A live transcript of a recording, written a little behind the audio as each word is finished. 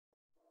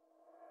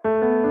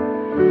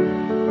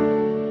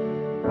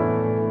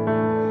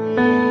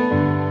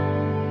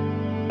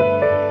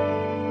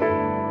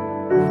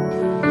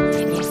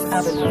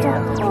Hello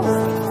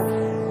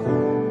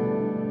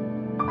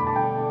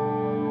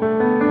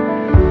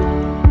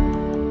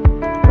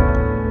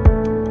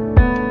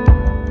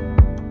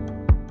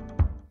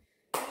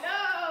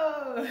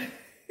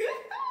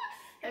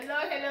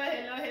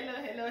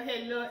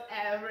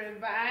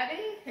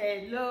everybody.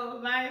 Hello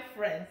my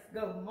friends.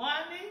 Good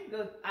morning,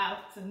 good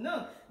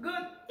afternoon, good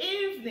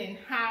evening.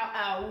 How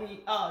are we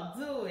all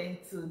doing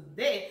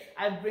today?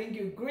 I bring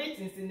you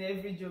greetings in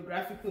every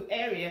geographical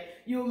area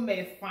you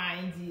may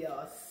find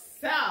yourself.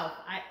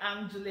 I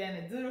am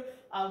Juliana Duro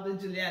of the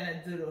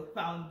Juliana Duro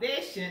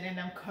Foundation, and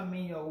I'm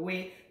coming your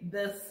way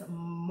this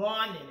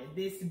morning,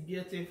 this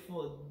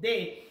beautiful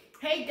day.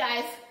 Hey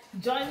guys,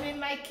 join me in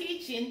my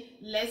kitchen.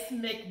 Let's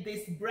make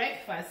this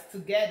breakfast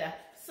together.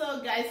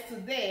 So guys,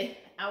 today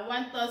I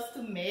want us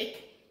to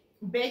make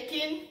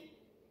bacon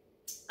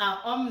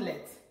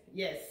omelette.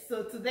 Yes,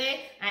 so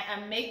today I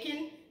am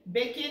making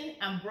bacon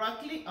and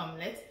broccoli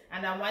omelette,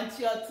 and I want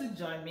you all to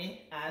join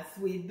me as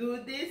we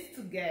do this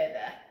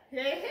together.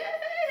 Hey, hey,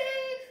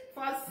 hey.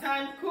 First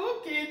time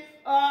cooking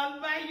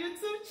on my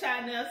YouTube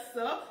channel,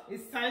 so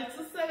it's time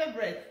to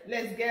celebrate.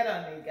 Let's get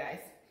on it, guys.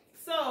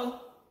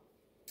 So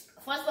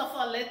first of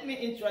all, let me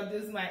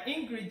introduce my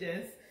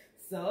ingredients.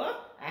 So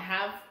I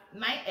have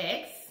my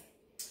eggs.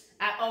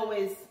 I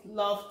always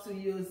love to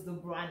use the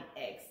brown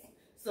eggs.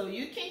 So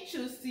you can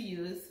choose to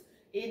use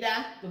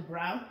either the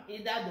brown,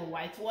 either the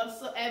white,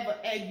 whatsoever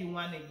egg you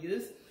want to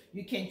use,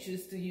 you can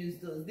choose to use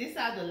those. These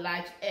are the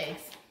large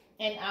eggs,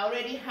 and I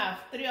already have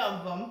 3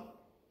 of them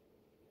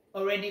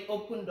already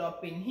opened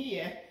up in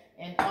here,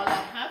 and all I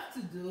have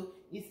to do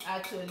is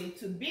actually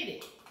to beat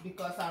it,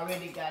 because I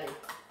already got it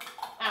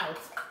out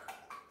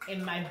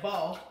in my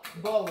bowl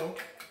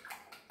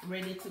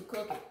ready to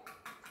cook it.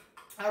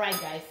 All right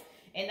guys,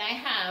 and I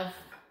have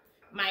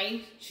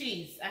my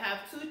cheese. I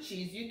have 2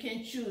 cheese. You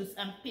can choose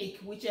and pick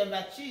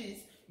whichever cheese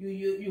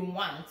you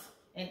want,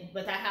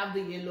 but I have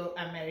the yellow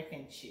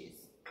American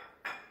cheese.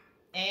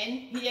 And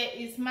here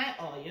is my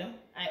oil.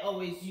 I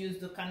always use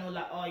the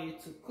canola oil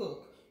to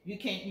cook. You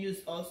can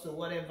use also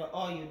whatever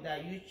oil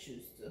that you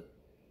choose to.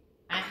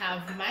 I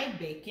have my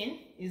bacon.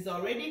 It's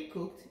already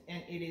cooked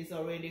and it is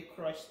already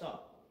crushed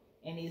up,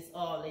 and it's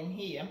all in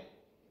here.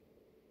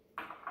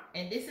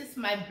 And this is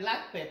my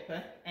black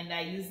pepper, and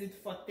I use it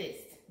for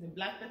taste. The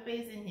black pepper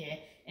is in here,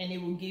 and it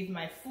will give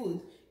my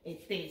food a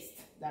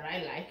taste that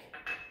I like.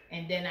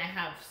 And then I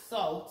have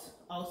salt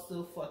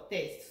also for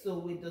taste. So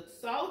with the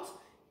salt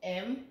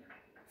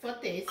for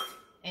taste,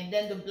 and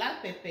then the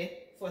black pepper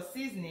for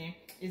seasoning,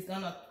 is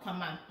gonna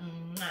come out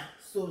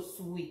so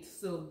sweet,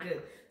 so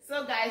good.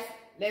 So guys,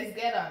 let's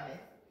get on it.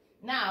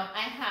 Now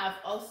I have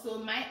also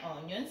my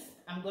onions.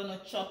 I'm gonna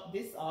chop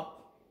this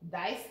up,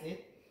 dice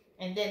it,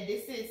 and then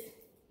this is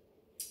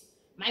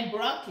my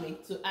broccoli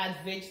to add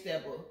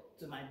vegetable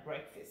to my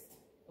breakfast.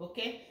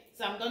 Okay,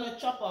 so I'm gonna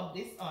chop up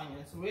these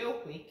onions real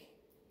quick.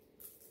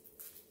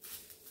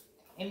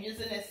 I'm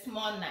using a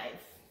small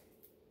knife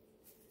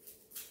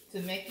to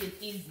make it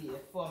easier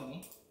for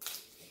me.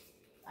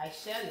 I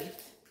shell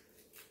it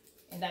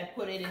and I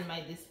put it in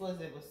my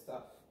disposable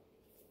stuff.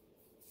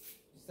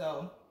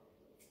 So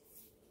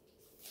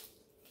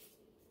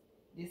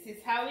this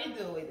is how we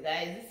do it,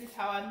 guys. This is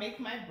how I make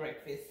my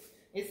breakfast,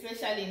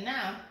 especially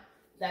now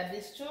that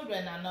these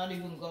children are not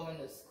even going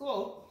to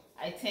school.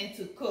 I tend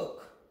to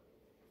cook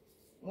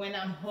when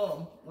I'm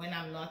home, when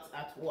I'm not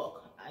at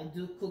work. I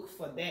do cook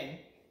for them,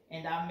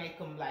 and I'll make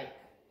them like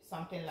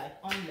something like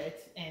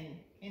omelette, and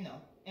you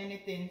know,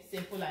 anything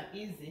simple and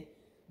easy.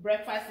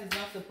 Breakfast is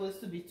not supposed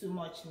to be too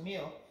much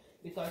meal,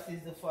 because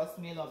it's the first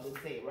meal of the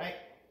day, right?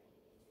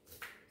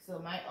 So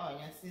my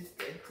onions is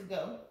good to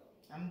go.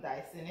 I'm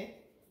dicing it.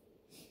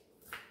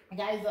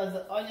 Guys, does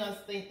the onions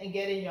thing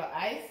get in your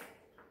eyes?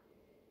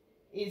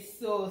 It's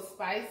so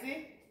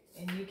spicy,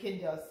 and you can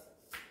just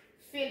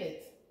feel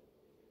it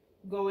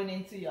going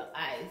into your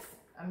eyes.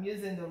 I'm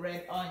using the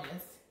red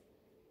onions.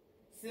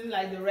 Seems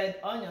like the red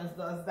onions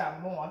does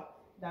that more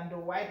than the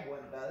white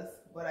one does,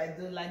 but I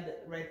do like the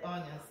red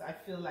onions. I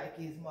feel like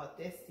it's more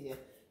tastier.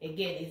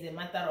 Again, it's a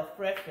matter of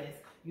preference.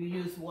 You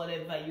use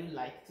whatever you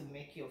like to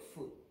make your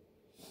food.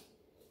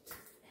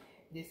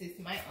 This is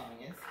my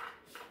onions.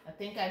 I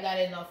think I got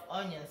enough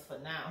onions for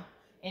now.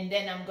 And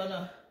then I'm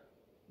gonna,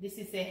 this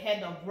is a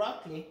head of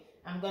broccoli.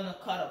 I'm gonna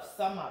cut off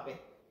some of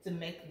it to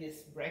make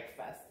this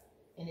breakfast.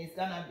 And it's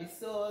gonna be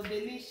so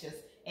delicious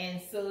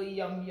and so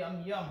yum,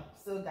 yum, yum.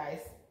 So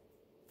guys,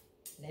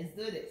 let's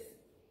do this.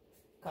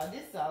 Cut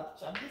this up,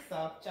 chop this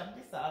up, chop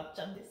this up,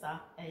 chop this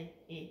up.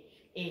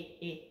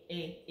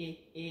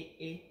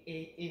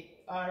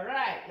 All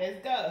right,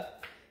 let's go.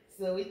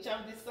 So we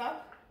chop this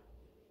up,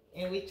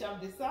 and we chop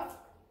this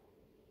up.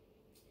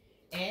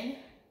 And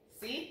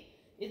see,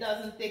 it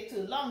doesn't take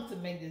too long to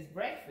make this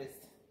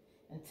breakfast.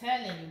 I'm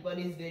telling you, but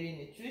it's very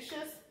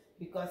nutritious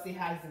because it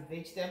has the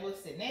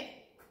vegetables in it.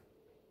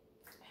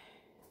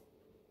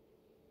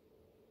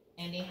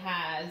 And it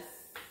has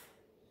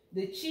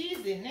the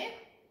cheese in it.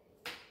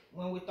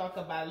 When we talk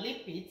about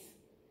lipids,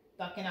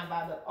 talking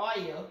about the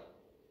oil,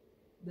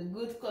 the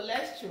good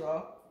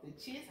cholesterol, the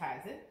cheese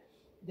has it.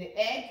 The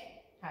egg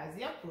has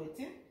your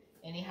protein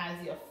and it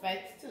has your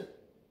fat too.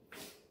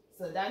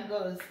 So that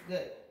goes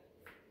good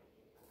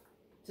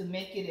to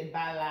make it a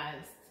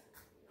balanced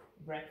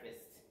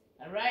breakfast.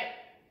 All right.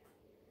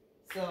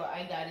 So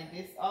I got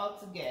this all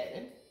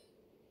together.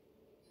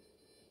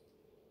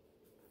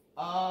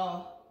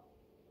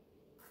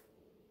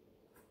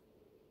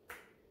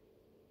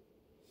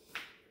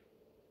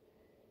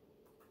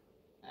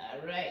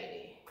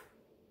 Alrighty.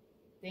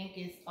 Think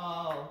it's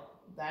all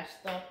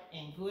dashed up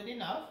and good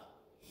enough.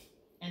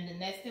 And the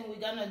next thing we're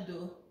gonna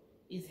do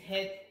is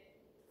head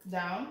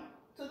down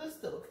to the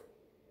stove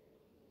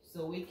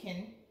so we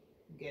can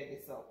get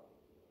this all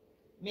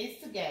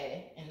mixed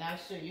together, and I'll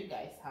show you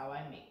guys how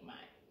I make mine.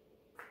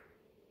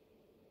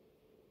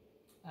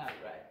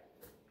 Alright.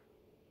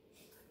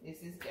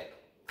 This is good.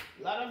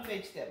 A lot of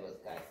vegetables,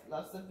 guys.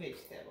 Lots of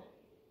vegetables.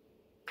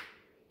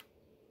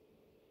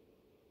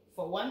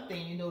 For one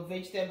thing, you know,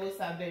 vegetables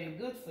are very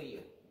good for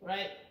you,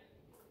 right?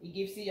 It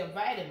gives you your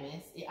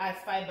vitamins. It adds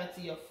fiber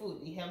to your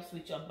food. It helps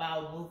with your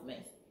bowel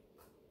movements.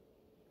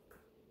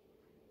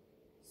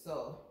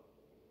 So,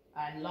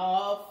 I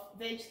love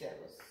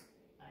vegetables.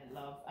 I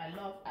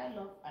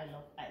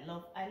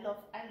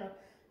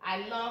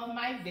love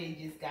my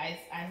veggies, guys.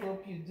 I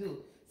hope you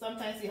do.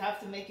 Sometimes you have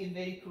to make it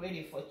very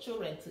creative for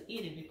children to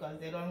eat it because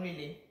they don't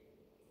really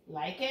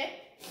like it.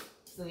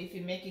 So if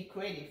you make it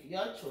creative,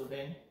 your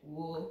children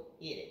will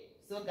eat it.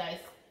 So guys,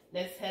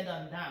 let's head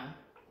on down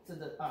to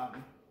the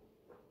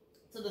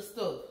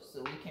stove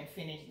so we can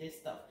finish this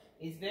stuff.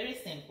 It's very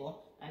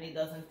simple and it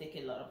doesn't take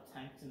a lot of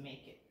time to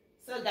make it.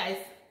 So guys,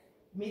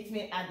 meet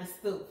me at the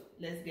stove.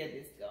 Let's get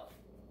this going.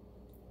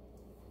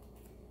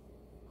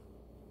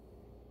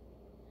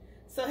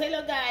 So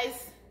hello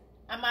guys,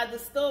 I'm at the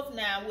stove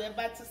now. We're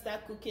about to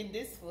start cooking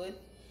this food.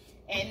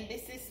 And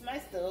this is my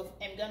stove.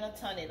 I'm gonna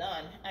turn it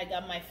on. I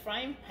got my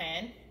frying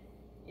pan.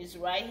 It's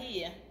right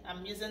here.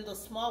 I'm using the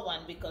small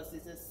one because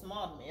it's a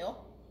small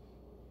meal.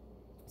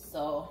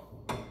 So,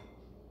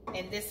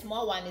 and this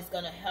small one is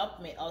gonna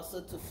help me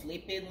also to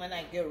flip it when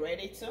I get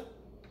ready to.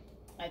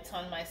 I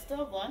turn my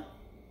stove on.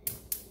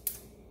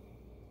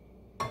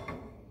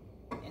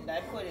 And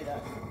I put it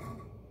on.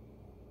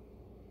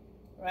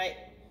 Right?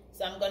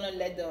 So I'm gonna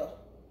let the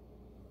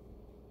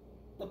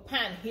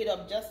pan heat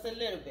up just a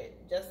little bit.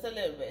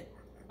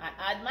 I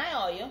add my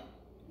oil.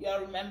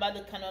 Y'all remember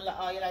the canola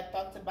oil I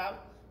talked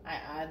about? I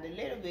add a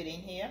little bit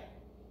in here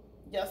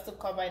just to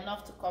cover,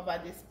 enough to cover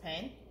this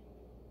pan,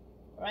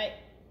 right?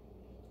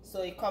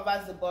 So it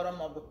covers the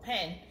bottom of the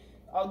pan.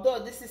 Although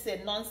this is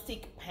a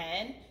non-stick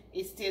pan,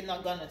 it's still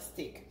not gonna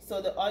stick.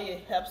 So the oil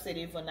helps it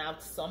even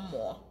out some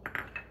more,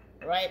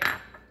 right?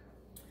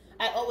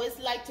 I always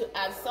like to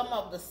add some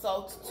of the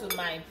salt to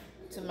my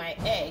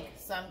egg.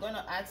 So I'm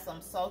gonna add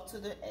some salt to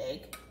the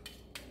egg.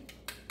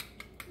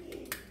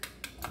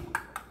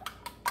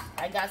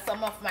 I got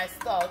some of my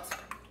salt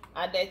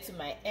added to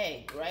my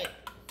egg, right?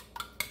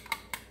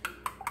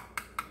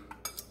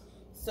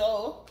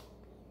 So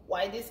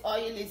while this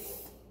oil is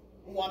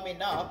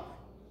warming up,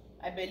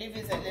 I believe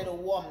it's a little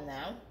warm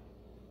now,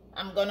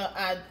 I'm gonna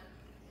add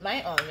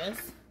my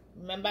onions.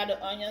 Remember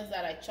the onions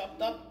that I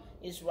chopped up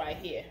is right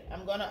here.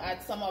 I'm gonna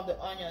add some of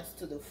the onions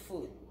to the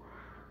food.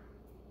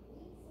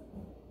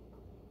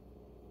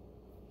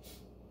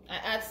 I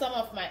add some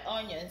of my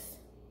onions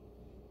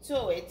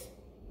to it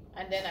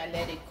and then I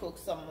let it cook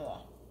some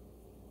more.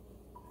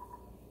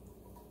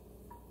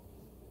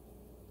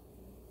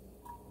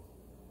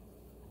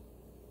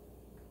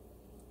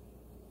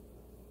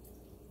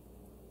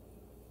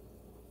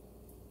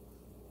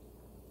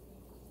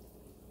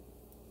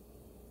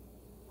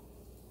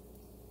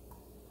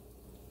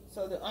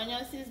 So the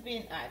onions is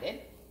being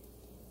added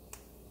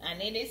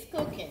and it is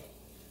cooking.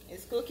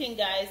 It's cooking,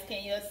 guys.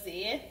 Can you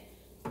see it?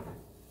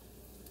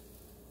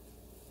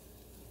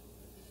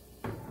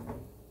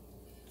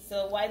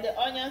 So while the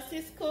onions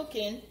is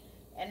cooking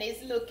and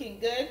it's looking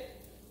good,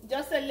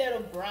 just a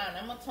little brown.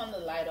 I'm gonna turn the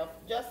light off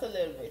just a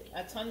little bit.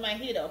 I turn my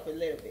heat up a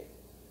little bit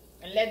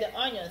and let the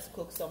onions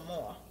cook some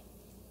more.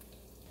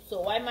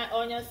 So while my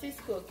onions is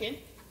cooking,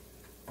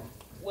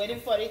 waiting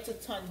for it to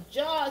turn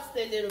just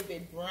a little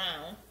bit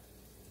brown.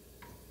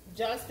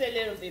 Just a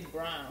little bit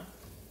brown.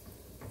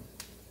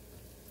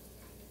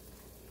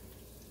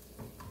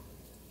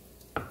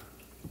 I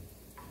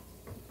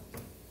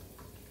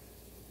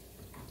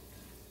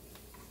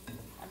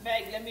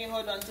beg, let me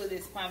hold on to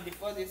this pan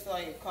before this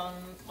oil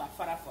comes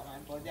further for my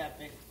body. I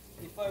beg,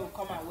 before it will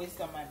come and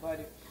waste on my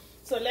body.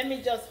 So let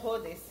me just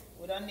hold this.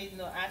 We don't need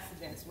no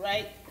accidents,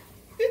 right?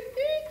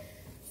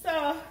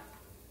 So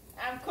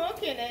I'm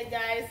cooking it,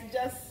 guys.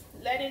 Just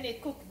letting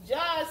it cook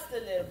just a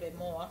little bit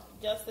more.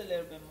 Just a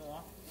little bit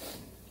more.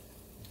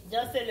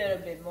 Just a little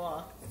bit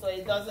more, so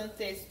it doesn't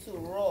taste too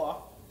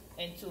raw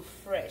and too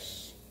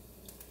fresh,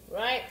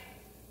 right?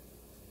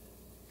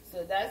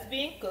 So that's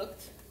being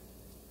cooked.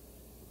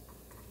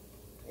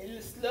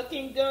 It's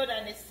looking good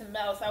and it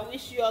smells. I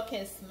wish you all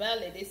can smell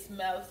it. It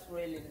smells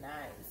really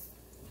nice.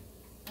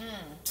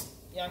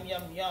 Yum,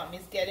 yum, yum.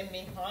 It's getting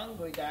me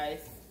hungry,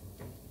 guys.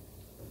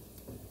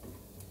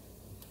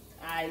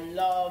 I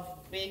love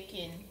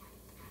baking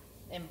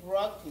and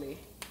broccoli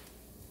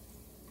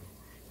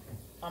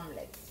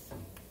omelets.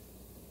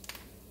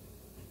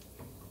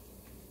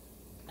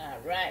 All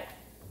right,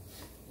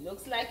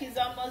 looks like it's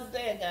almost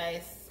there,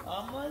 guys.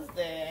 Almost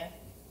there.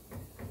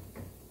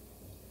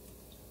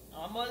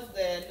 Almost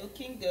there.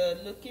 Looking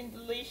good, looking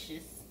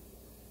delicious.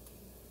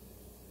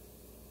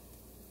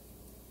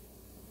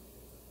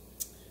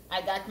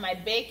 I got my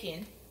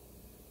bacon.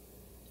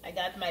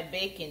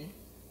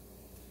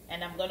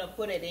 And I'm gonna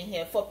put it in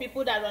here. For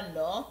people that don't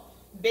know,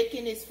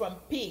 bacon is from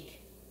pig.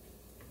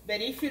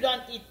 But if you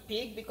don't eat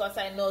pig, because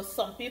I know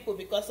some people,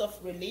 because of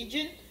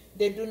religion,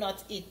 they do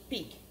not eat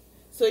pig.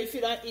 So if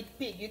you don't eat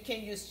pig, you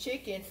can use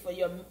chicken for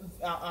your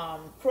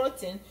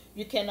protein.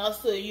 You can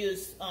also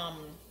use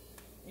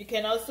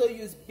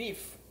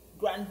beef,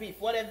 ground beef,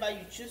 whatever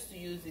you choose to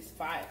use is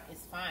fine.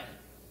 It's fine.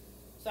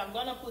 So I'm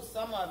gonna put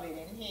some of it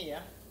in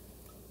here,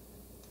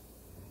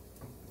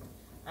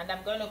 and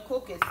I'm gonna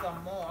cook it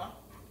some more.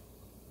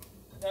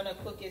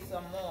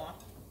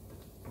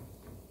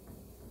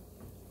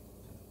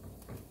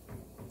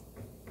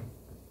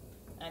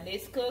 And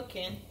it's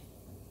cooking.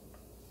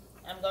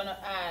 I'm gonna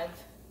add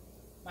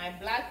my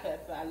black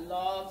pepper. I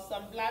love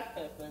some black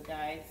pepper,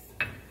 guys.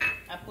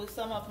 I put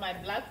some of my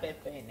black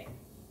pepper in it.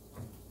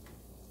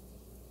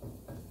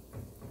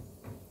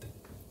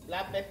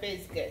 Black pepper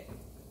is good.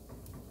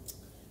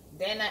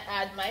 Then I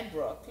add my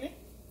broccoli.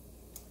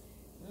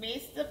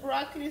 Mr.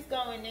 Broccoli is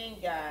going in,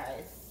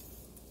 guys.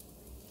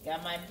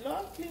 Got my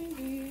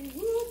broccoli.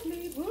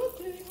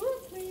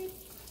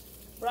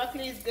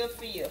 Broccoli is good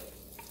for you.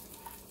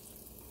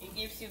 It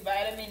gives you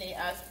vitamin. It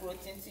adds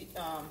protein to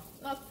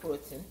not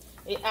protein.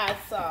 It adds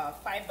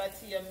fiber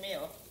to your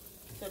meal,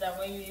 so that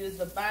when you use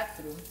the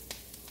bathroom,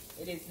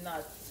 it is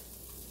not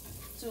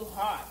too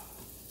hard.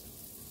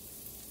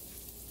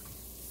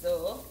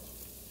 So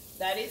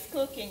that is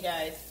cooking,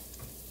 guys.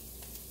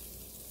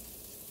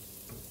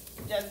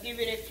 Just give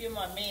it a few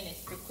more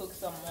minutes to cook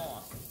some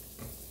more.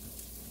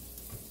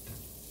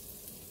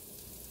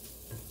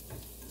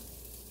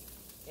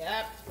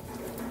 Yep.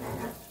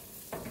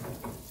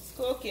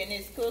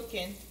 It's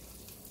cooking.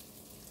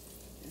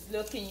 It's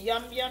looking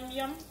yum, yum,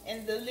 yum,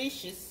 and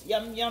delicious.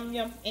 Yum, yum,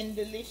 yum, and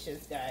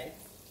delicious, guys.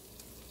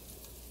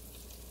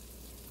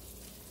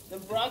 The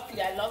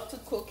broccoli, I love to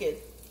cook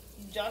it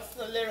just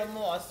a little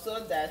more so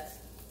that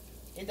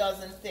it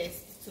doesn't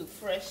taste too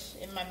fresh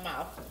in my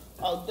mouth.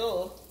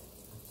 Although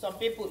some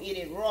people eat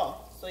it raw,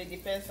 so it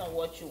depends on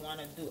what you want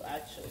to do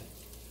actually.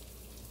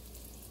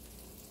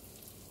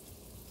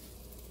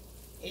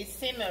 It's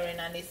simmering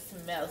and it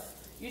smells.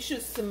 You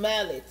should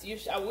smell it.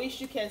 I wish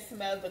you can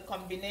smell the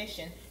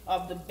combination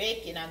of the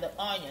bacon and the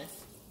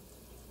onions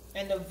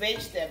and the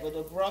vegetable,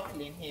 the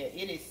broccoli in here.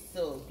 It is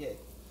so good.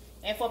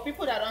 And for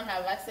people that don't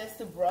have access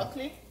to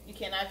broccoli, you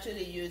can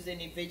actually use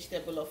any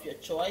vegetable of your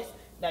choice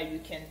that you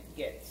can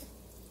get.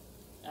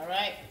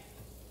 Alright?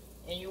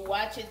 And you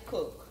watch it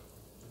cook.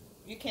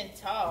 You can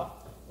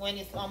tell when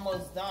it's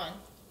almost done.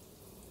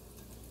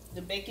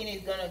 The bacon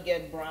is going to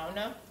get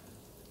browner.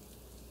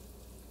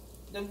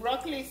 The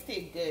broccoli is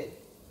still good.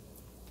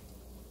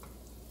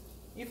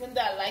 Even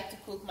though I like to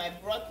cook my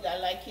broccoli, I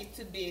like it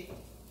to be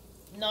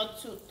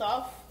not too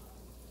tough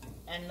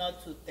and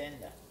not too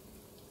tender.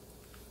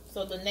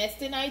 So the next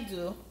thing I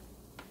do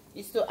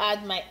is to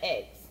add my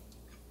eggs.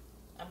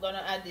 I'm going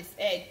to add this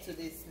egg to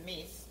this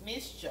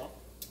mixture.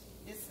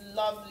 This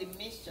lovely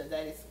mixture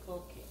that is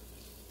cooking.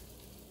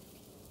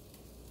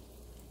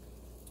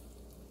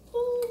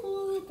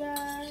 Ooh,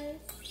 guys,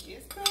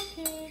 it's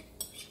cooking.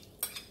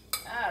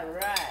 All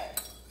right.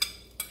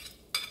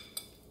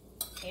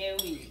 Here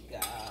we go.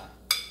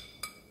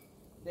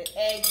 The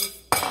egg is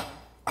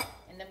in.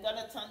 And I'm going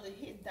to turn the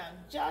heat down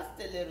just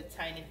a little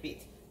tiny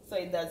bit so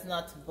it does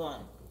not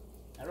burn.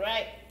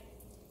 Alright?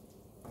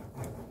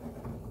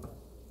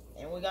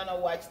 And we're going to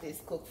watch this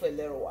cook for a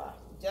little while.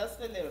 Just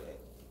a little bit.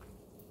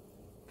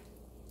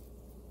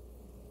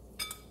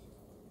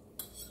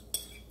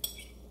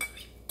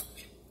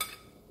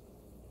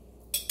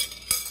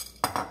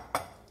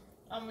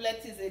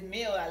 Omelette is a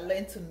meal I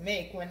learned to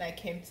make when I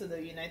came to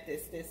the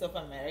United States of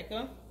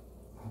America.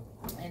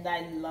 And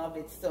I love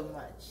it so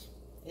much.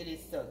 It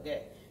is so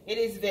good. It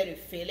is very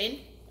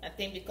filling. I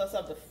think because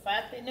of the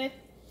fat in it,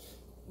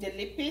 the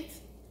lipids,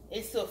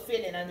 it's so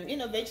filling. And you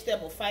know,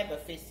 vegetable fiber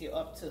fills you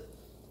up too.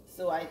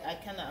 So I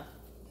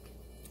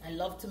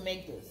love to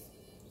make those.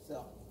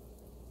 So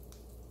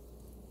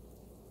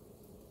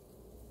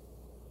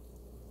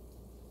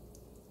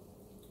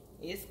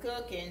it's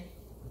cooking.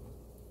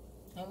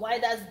 And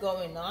while that's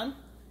going on,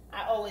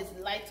 I always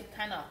like to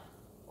kind of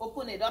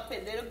open it up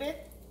a little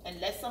bit and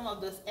let some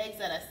of those eggs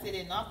that are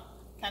sitting up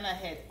kind of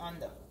head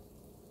under.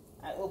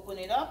 I open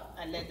it up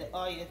and let the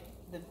oil,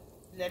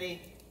 let it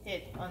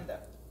head under.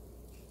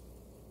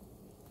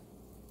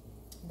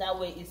 That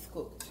way it's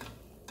cooked.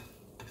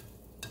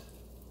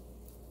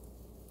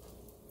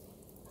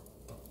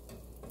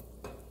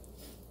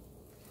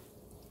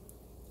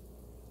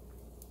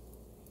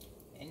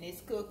 And it's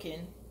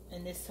cooking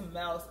and it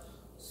smells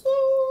so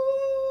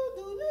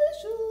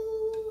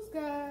delicious,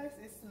 guys.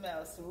 It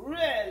smells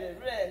really,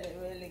 really,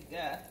 really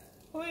good.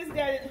 Who is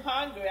getting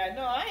hungry? I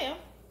know I am.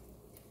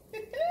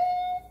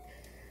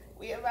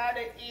 We about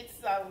to eat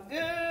some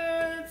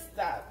good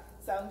stuff.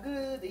 Some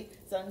goody,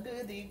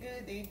 goody.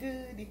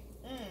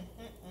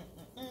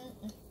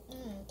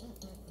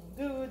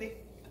 Goody.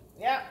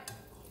 Yep.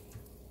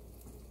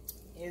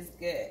 It's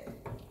good.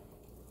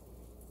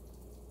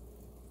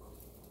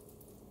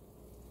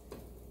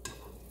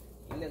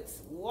 It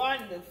looks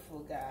wonderful,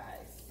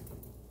 guys.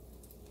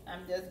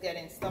 I'm just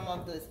getting some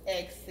of those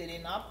eggs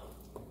sitting up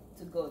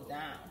to go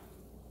down.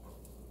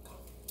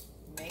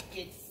 Make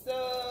it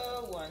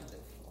so wonderful.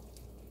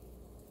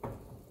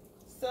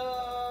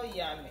 So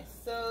yummy,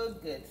 so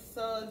good,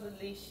 so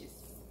delicious.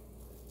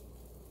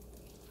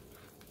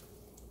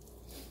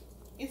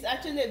 It's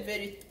actually a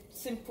very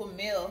simple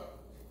meal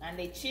and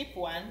a cheap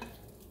one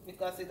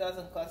because it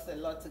doesn't cost a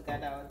lot to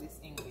gather all these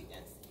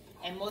ingredients.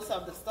 And most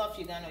of the stuff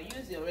you're gonna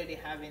use you already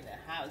have in the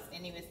house.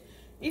 Anyways,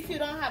 if you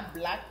don't have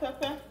black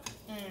pepper,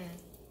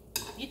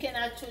 you can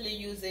actually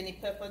use any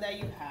pepper that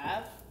you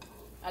have.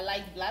 I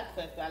like black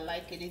pepper. I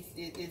like it.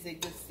 It's a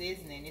good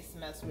seasoning. It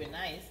smells really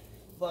nice.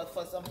 But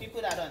for some people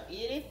that don't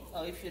eat it,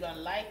 or if you don't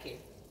like it,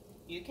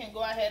 you can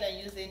go ahead and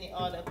use any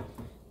other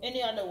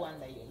one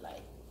that you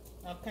like.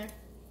 Okay.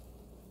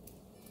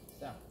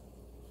 So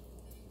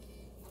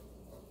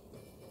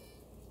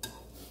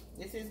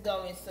this is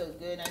going so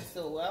good and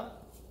so well.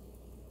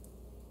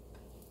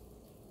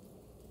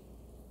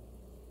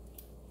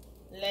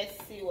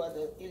 Let's see what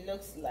it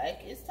looks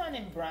like. It's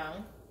turning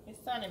brown. It's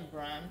turning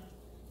brown.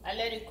 I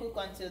let it cook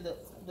until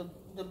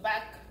the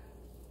back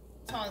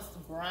turns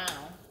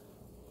brown.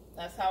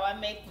 That's how I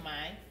make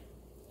mine.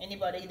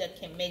 Anybody that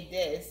can make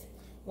this,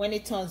 when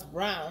it turns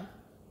brown,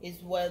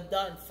 is well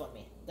done for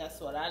me. That's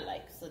what I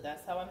like. So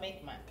that's how I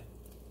make mine.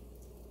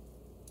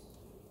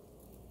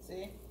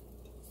 See?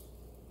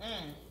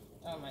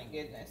 Oh my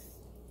goodness.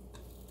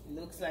 It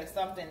looks like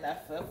something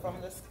that fell from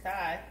the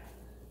sky.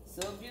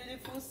 So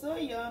beautiful, so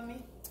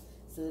yummy.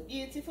 So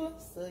beautiful,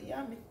 so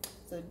yummy.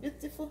 So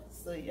beautiful,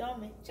 so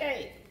yummy.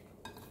 Jay,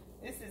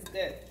 this is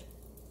good.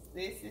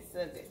 This is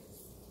so good.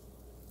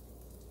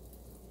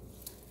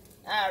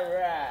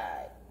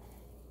 Alright.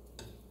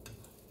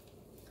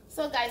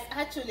 So guys,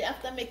 actually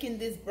after making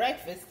this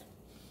breakfast,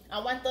 I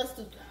want us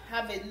to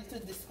have a little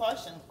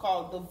discussion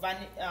called the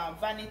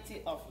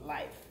Vanity of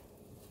Life.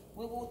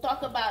 We will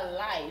talk about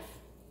life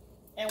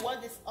and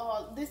what this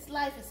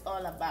life is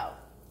all about.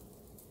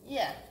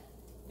 Yeah,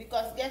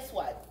 because guess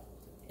what?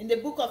 In the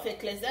book of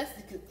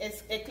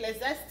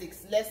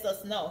Ecclesiastes lets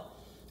us know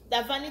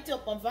that vanity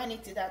upon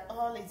vanity, that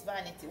all is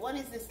vanity. What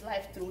is this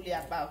life truly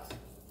about?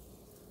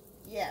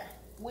 Yeah,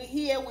 we're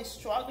here, we're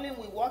struggling,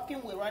 we're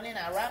walking, we're running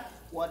around.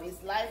 What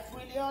is life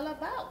really all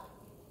about?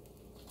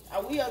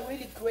 Are we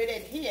really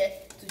created here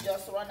to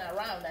just run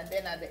around, and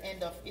then at the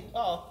end of it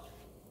all,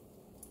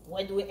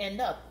 where do we end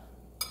up?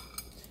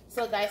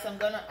 So guys, I'm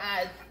gonna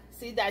add,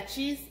 see that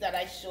cheese that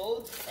I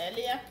showed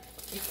earlier?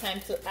 It's time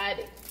to add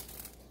it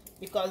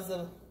because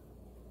the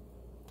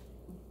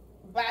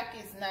back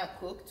is now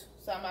cooked,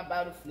 so I'm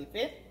about to flip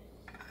it.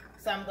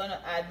 So I'm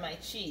gonna add my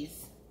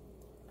cheese.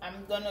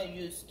 I'm gonna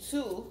use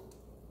 2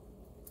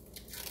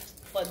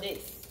 for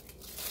this.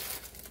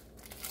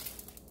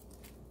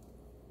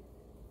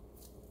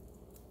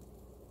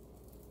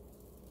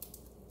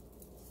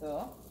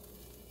 So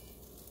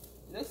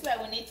looks like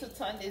we need to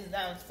turn this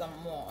down some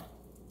more.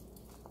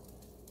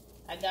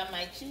 I got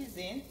my cheese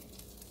in,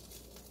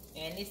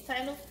 and it's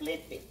time to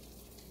flip it.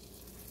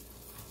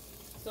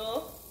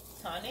 So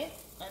turn it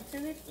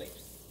until it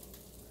flips.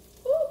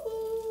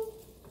 Woohoo!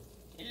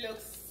 It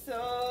looks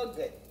so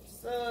good,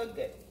 so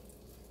good.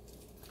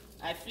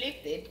 I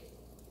flipped it,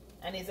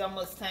 and it's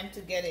almost time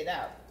to get it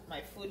out.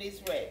 My food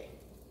is ready.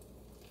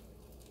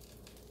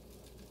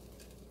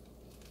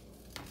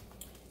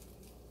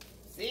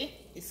 See,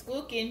 it's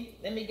cooking.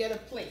 Let me get a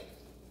plate.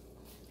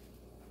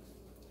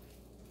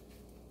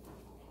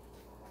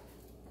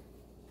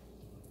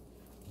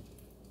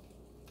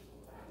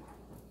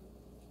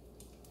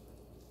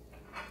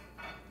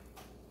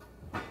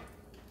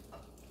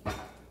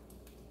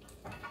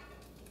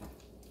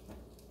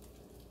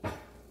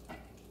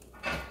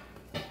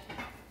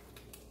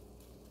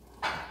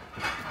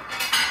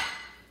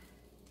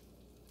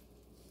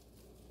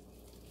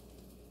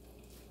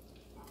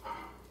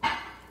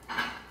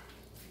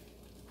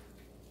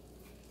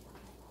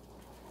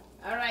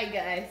 Alright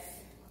guys,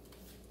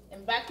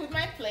 I'm back with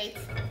my plate,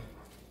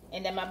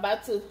 and I'm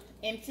about to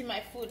empty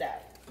my food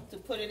out to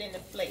put it in the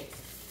plate,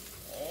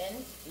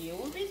 and it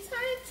will be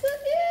time to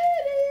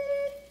eat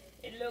it.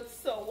 It looks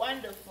so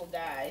wonderful,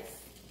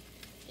 guys.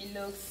 It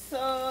looks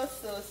so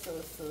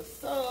delicious.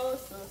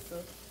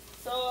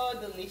 So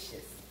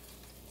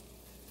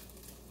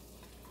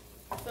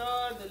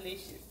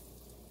delicious.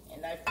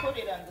 And I put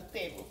it on the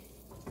table.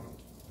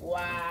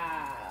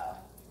 Wow.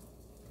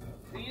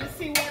 Do you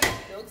see what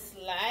it looks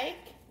like?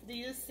 Do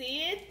you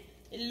see it?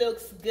 It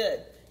looks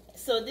good.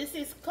 So this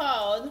is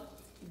called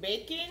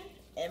bacon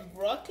and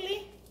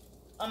broccoli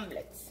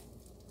omelette.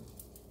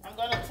 I'm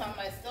gonna turn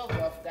my stove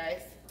off,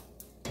 guys,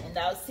 and and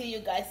I'll see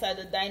you guys at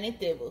the dining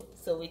table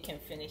so we can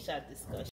finish our discussion.